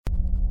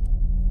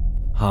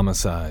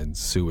Homicide,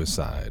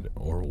 suicide,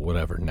 or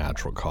whatever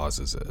natural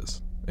causes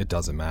is, it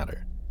doesn't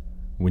matter.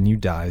 When you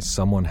die,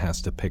 someone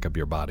has to pick up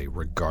your body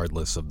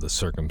regardless of the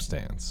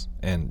circumstance,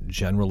 and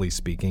generally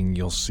speaking,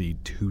 you'll see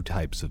two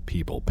types of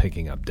people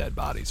picking up dead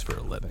bodies for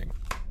a living.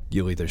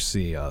 You'll either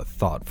see a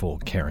thoughtful,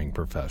 caring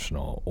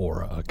professional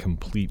or a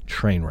complete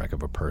train wreck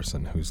of a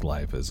person whose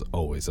life is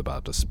always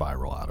about to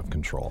spiral out of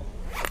control.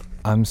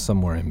 I'm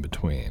somewhere in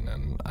between,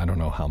 and I don't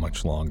know how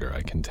much longer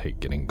I can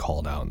take getting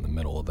called out in the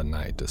middle of the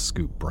night to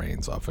scoop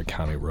brains off a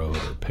county road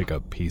or pick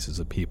up pieces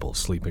of people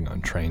sleeping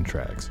on train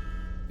tracks.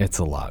 It's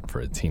a lot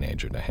for a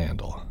teenager to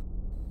handle.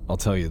 I'll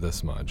tell you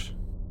this much.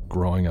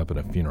 Growing up in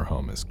a funeral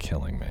home is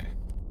killing me.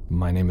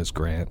 My name is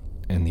Grant,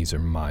 and these are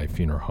my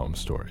funeral home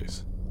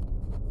stories.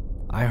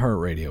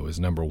 iHeartRadio is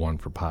 #1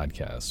 for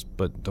podcasts,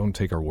 but don't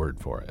take our word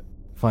for it.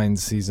 Find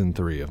Season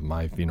 3 of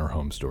My Funeral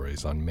Home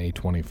Stories on May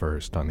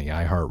 21st on the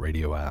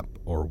iHeartRadio app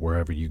or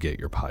wherever you get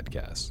your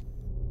podcasts.